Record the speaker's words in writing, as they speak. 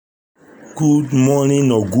Good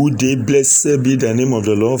morning or good day. Blessed be the name of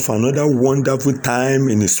the Lord for another wonderful time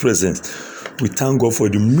in His presence. We thank God for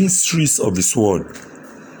the mysteries of His word.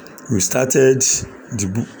 We started the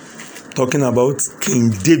book talking about King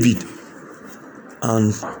David,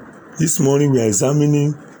 and this morning we are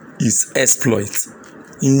examining his exploits,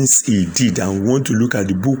 things he did, and we want to look at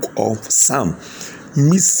the book of Psalm.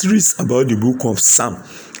 Mysteries about the book of Psalm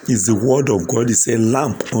is the word of God. It's a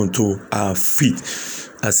lamp unto our feet,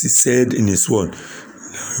 as He said in His word.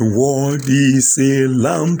 The word is a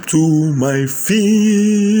lamp to my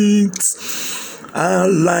feet, a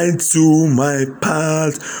light to my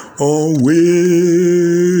path,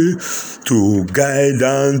 way to guide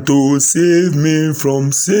and to save me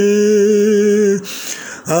from sin,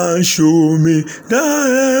 and show me the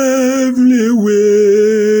heavenly way.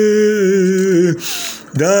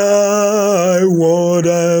 Thy word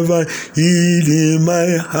have I hid in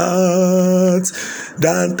my heart,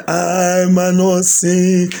 that I might not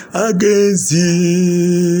sin against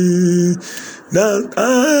thee. That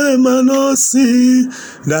I might not sin,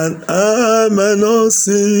 that I might not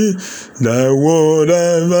sin. Thy word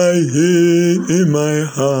have I hid in my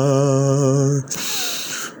heart.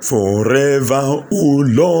 Forever, O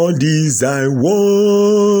Lord, is thy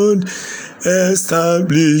word,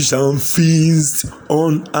 established and fixed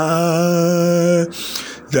on high.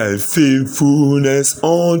 Thy faithfulness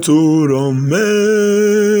unto all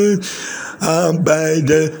men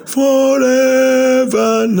abideth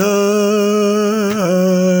forever now.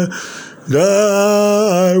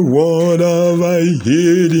 Thy word have I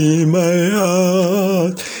hid in my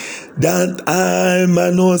heart, that I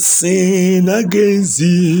might not sin against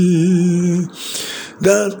thee.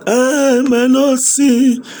 That I might not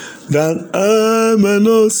sin, that I might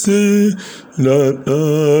not sin, that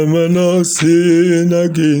I might not sin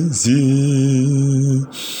against thee.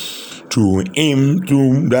 To him,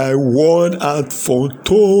 to thy word hath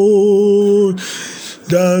foretold,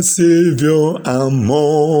 the Savior and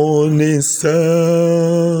morning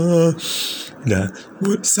star, that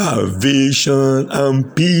salvation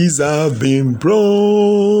and peace have been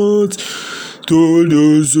brought to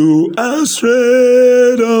those who are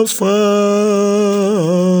strayed afar.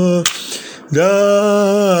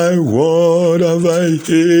 Thy word have I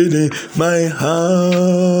hid in my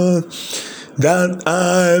heart, that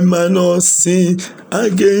I might not sin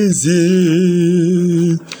against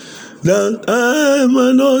thee. That I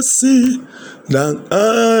might not sin, that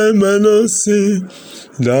I might not sin.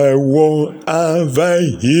 Thy word have I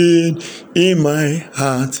hid in my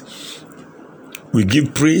heart. We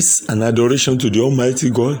give praise and adoration to the Almighty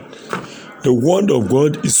God. The word of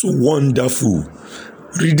God is wonderful.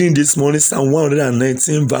 Reading this morning, Psalm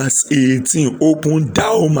 119 verse 18. Open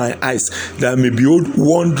thou my eyes, that I may behold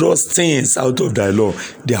wondrous things out of thy law.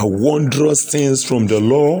 They are wondrous things from the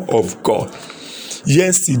law of God.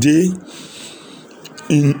 Yesterday,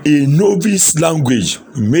 in a novice language,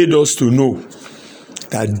 we made us to know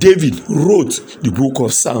that David wrote the book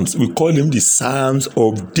of Psalms. We call them the Psalms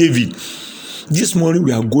of David. This morning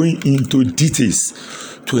we are going into details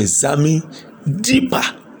to examine deeper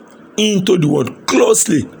into the word,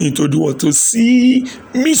 closely into the word, to see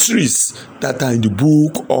mysteries that are in the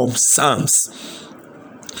book of Psalms.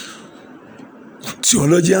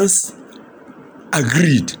 Theologians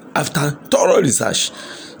agreed after thorough research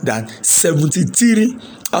that 73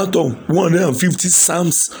 out of 150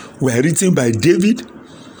 Psalms were written by David.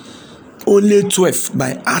 Only 12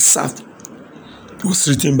 by Asaph. It was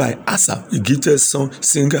written by Asaph, the gifted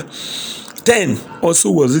singer. 10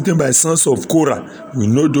 also was written by sons of Korah. We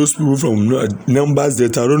know those people from Numbers,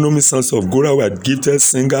 Deuteronomy. Sons of Korah were gifted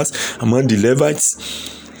singers among the Levites.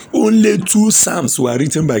 Only 2 Psalms were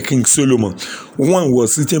written by King Solomon. 1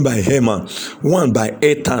 was written by Heman, 1 by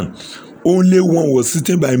Ethan. Only 1 was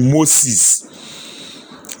written by Moses.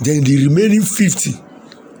 Then the remaining 50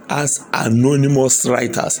 as anonymous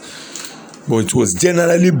writers. But it was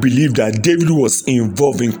generally believed that David was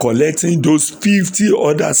involved in collecting those 50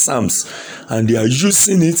 other Psalms, and they are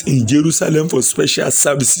using it in Jerusalem for special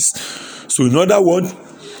services. So in other words,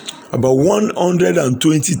 about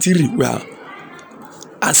 123 were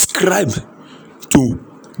ascribed to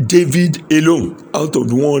David alone out of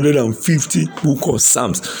the 150 book of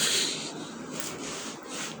Psalms.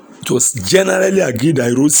 It was generally agreed that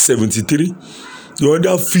he wrote 73, the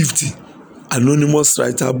other 50 anonymous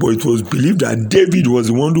writer, but it was believed that David was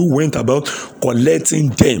the one who went about collecting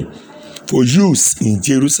them for use in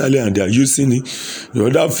Jerusalem, and they are using it. The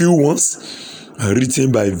other few ones are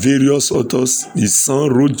written by various authors. His son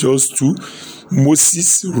wrote just 2.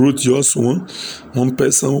 Moses wrote just 1. One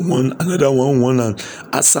person, one, another one, and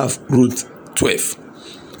Asaph wrote 12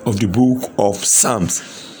 of the book of Psalms.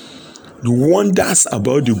 The wonders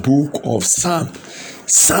about the book of Psalm.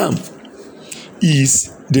 Psalm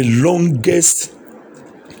is the longest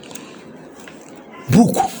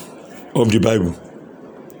book of the Bible.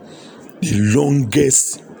 The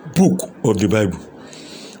longest book of the Bible.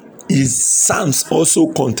 Psalms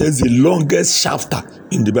also contains the longest chapter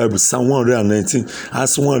in the Bible. Psalm 119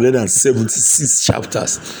 has 176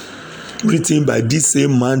 chapters, written by this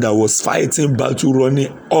same man that was fighting battle,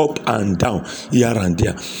 running up and down here and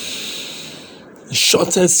there.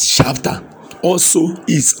 Shortest chapter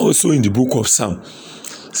is also in the book of Psalm.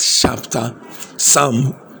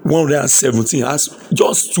 Psalm 117 has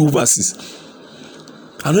just 2 verses.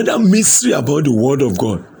 Another mystery about the word of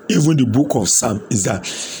God, even the book of Psalm, is that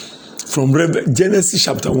from Genesis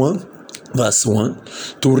chapter 1 verse 1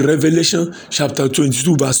 to Revelation chapter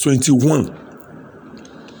 22 verse 21,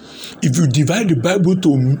 if you divide the Bible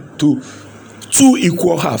to 2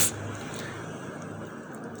 equal half,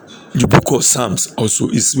 the book of Psalms also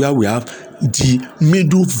is where we have the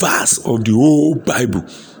middle verse of the whole Bible.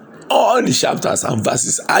 All the chapters and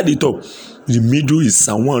verses add it up. The middle is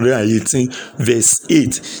Psalm 118 verse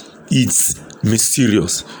 8. It's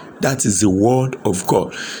mysterious. That is the word of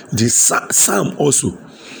God. The Psalm also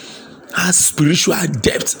has spiritual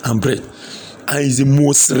depth and breadth, and is the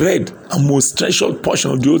most read and most treasured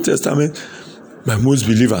portion of the Old Testament by most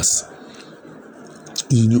believers.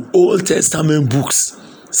 In the Old Testament books,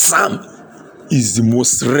 Psalm is the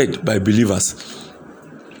most read by believers.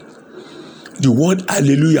 The word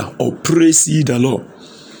hallelujah or praise ye the Lord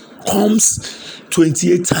comes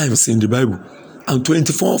 28 times in the Bible, and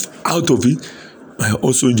 24 out of it are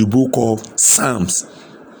also in the book of Psalms.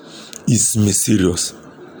 Is mysterious.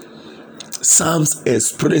 Psalms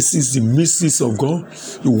expresses the mysteries of God,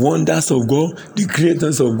 the wonders of God, the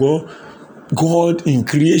greatness of God, God in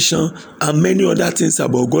creation, and many other things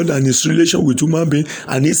about God and his relation with human being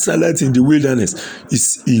and Israelites in the wilderness.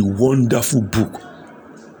 It's a wonderful book.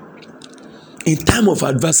 In time of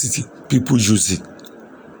adversity, people use it.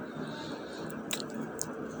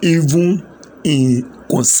 Even in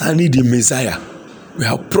concerning the Messiah, we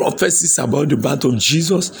have prophecies about the birth of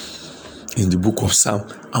Jesus in the book of Psalm.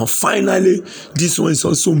 And finally, this one is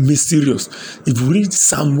also mysterious. If you read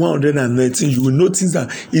Psalm 119, you will notice that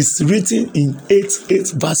it's written in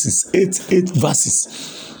 8 verses. 8 verses.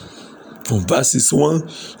 From verses 1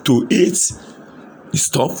 to 8, you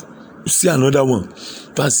stop. You see another one.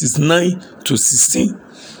 Verses 9 to 16.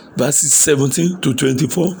 Verses 17 to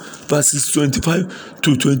 24. Verses 25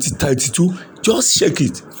 to 32. Just check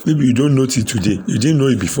it. Maybe you don't know it today. You didn't know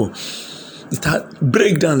it before. It has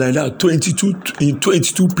breakdown like that, 22 in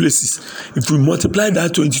 22 places. If we multiply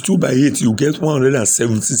that 22 by 8, you get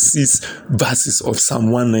 176 verses of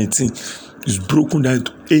Psalm 119. It's broken down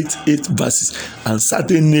to 8 verses, and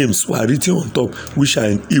certain names were written on top, which are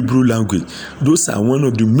in Hebrew language. Those are one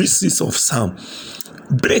of the mysteries of Psalm.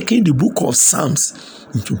 Breaking the book of Psalms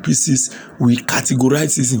into pieces, we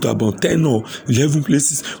categorize this into about 10 or 11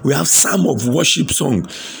 places. We have Psalm of worship song,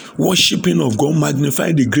 worshiping of God,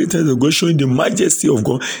 magnifying the greatness of God, showing the majesty of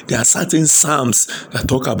God. There are certain Psalms that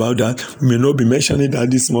talk about that. We may not be mentioning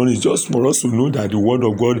that this morning. It's just for us to know that the word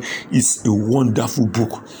of God is a wonderful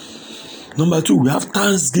book. Number 2, we have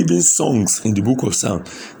thanksgiving songs in the book of Psalm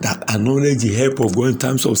that acknowledge the help of God in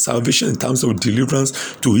terms of salvation, in terms of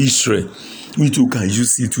deliverance to Israel. We too can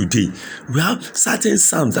use it today. We have certain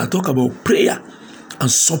Psalms that talk about prayer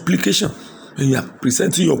and supplication. When you are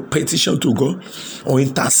presenting your petition to God or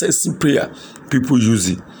intercessory prayer, people use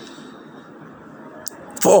it.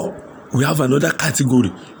 4, we have another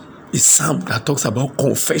category. A psalm that talks about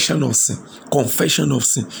confession of sin,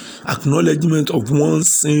 acknowledgement of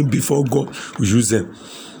one's sin before God. We use them.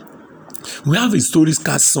 We have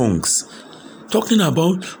historical songs talking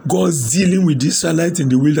about God's dealing with the Israelites in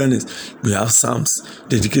the wilderness. We have psalms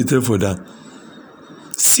dedicated for that.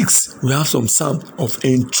 6, we have some psalms of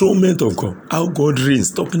enthronement of God, how God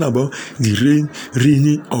reigns, talking about the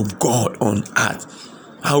reigning of God on earth,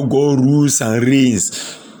 how God rules and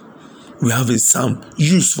reigns. We have a psalm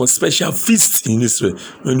used for special feasts in Israel.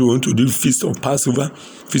 When we want to do feast of Passover,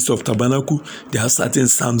 feast of Tabernacle, there are certain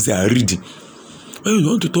psalms they are reading. When we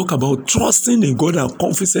want to talk about trusting in God and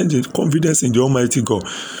confidence in the Almighty God,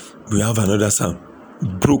 we have another psalm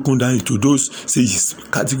broken down into those sages,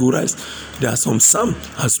 categorized. There are some psalms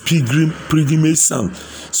as pilgrimage psalm,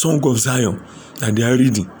 Song of Zion, that they are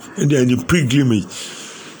reading, and they are in pilgrimage.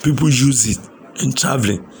 People use it in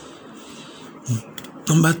traveling.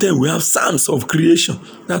 Number 10, we have Psalms of creation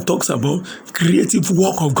that talks about creative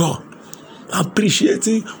work of God,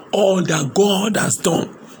 appreciating all that God has done.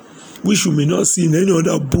 which you may not see in any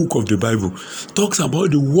other book of the Bible. Talks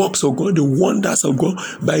about the works of God, the wonders of God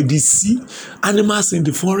by the sea, animals in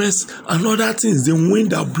the forest, and other things, the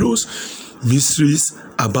wind that blows, mysteries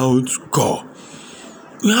about God.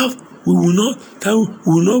 We will not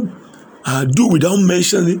do without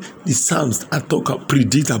mentioning the Psalms that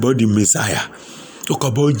predict about the Messiah. Talk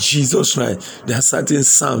about Jesus Christ. There are certain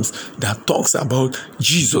Psalms that talks about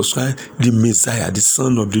Jesus Christ, the Messiah, the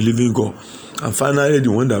Son of the living God. And finally,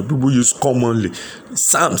 the one that people use commonly,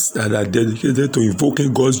 Psalms that are dedicated to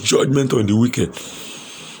invoking God's judgment on the wicked.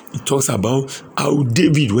 It talks about how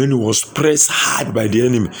David, when he was pressed hard by the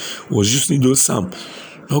enemy, was using those Psalms.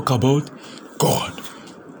 Talk about God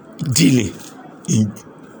dealing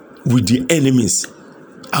with the enemies,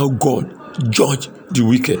 how God judge the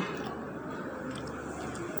wicked.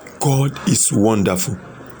 God is wonderful.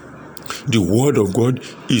 The word of God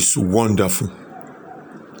is wonderful.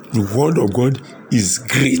 The word of God is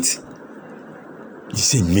great.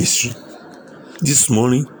 It's a mystery. This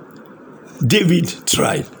morning, David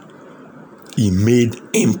tried. He made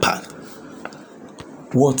impact.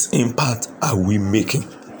 What impact are we making?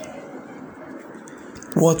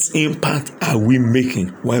 What impact are we making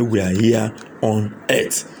while we are here on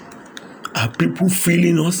earth? Are people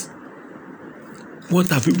feeling us?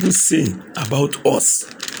 What are people saying about us?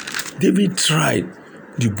 David tried.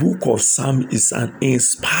 The book of Psalms is an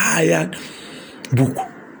inspired book.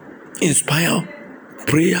 Inspired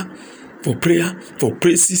prayer, for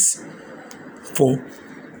praises, for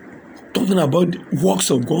talking about the works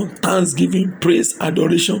of God, thanksgiving, praise,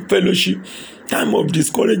 adoration, fellowship, time of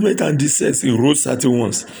discouragement and distress. He wrote certain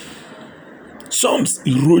ones. Psalms,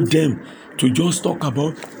 he wrote them to just talk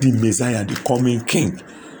about the Messiah, the coming King.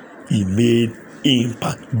 He made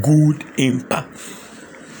impact, good impact.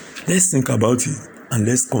 Let's think about it and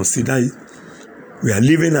let's consider it. We are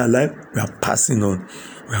living our life, we are passing on.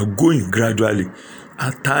 We are going gradually.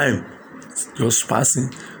 At time, just passing,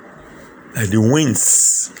 like the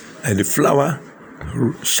winds, like the flower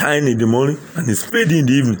shine in the morning and it's fading in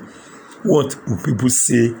the evening. What will people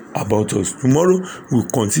say about us? Tomorrow, we'll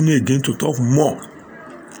continue again to talk more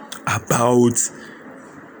about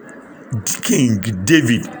King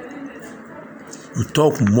David. We'll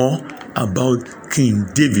talk more about King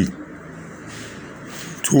David.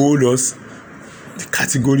 He told us the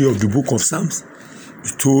category of the book of Psalms.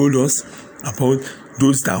 He told us about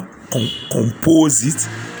those that composed it,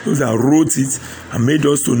 those that wrote it, and made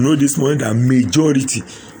us to know this morning that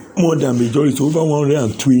more than majority, over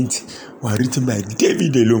 120 were written by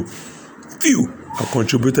David alone. Few are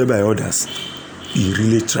contributed by others. He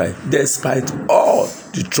really tried, despite all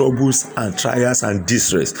the troubles and trials and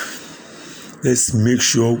distress. Let's make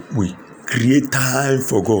sure we create time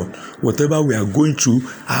for God. Whatever we are going through,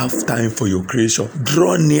 have time for your creation.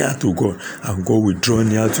 Draw near to God, and God will draw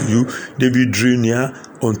near to you. David drew near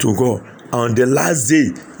unto God. On the last day,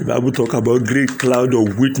 the Bible talks about great cloud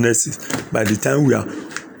of witnesses. By the time we are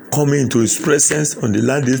coming into His presence on the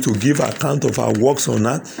last day to give account of our works on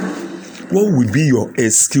earth, what will be your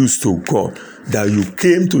excuse to God that you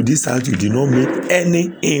came to this earth, you did not make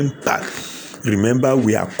any impact? Remember,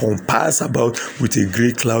 we are compassed about with a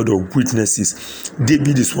great cloud of witnesses.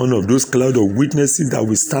 David is one of those cloud of witnesses that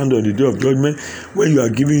will stand on the day of judgment when you are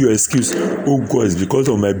giving your excuse. Oh God, it's because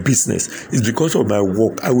of my business. It's because of my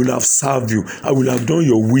work. I will have served you. I will have done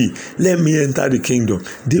your will. Let me enter the kingdom.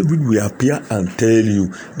 David will appear and tell you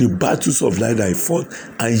the battles of life that he fought,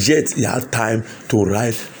 and yet he had time to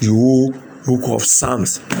write the whole book of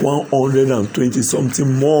Psalms, 120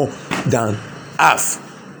 something, more than half.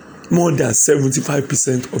 More than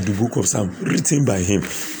 75% of the book of Psalms written by him,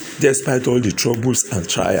 despite all the troubles and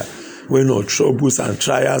trials. When all troubles and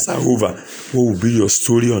trials are over, what will be your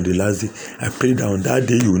story on the last day? I pray that on that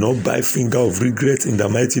day you will not buy finger of regret in the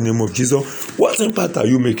mighty name of Jesus. What impact are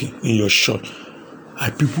you making in your shot?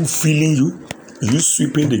 Are people feeling you? Are you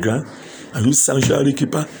sweeping the ground? Are you sanctuary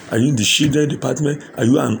keeper? Are you in the children department? Are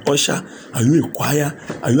you an usher? Are you a choir?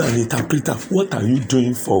 Are you an interpreter? What are you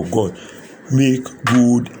doing for God? Make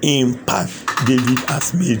good impact. David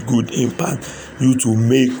has made good impact. You to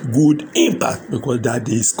make good impact, because that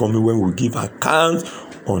day is coming when we give account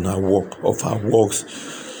on our work, of our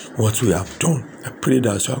works, what we have done. I pray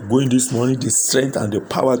that as you are going this morning, the strength and the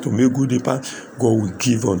power to make good impact, God will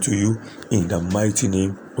give unto you in the mighty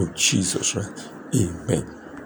name of Jesus Christ. Amen.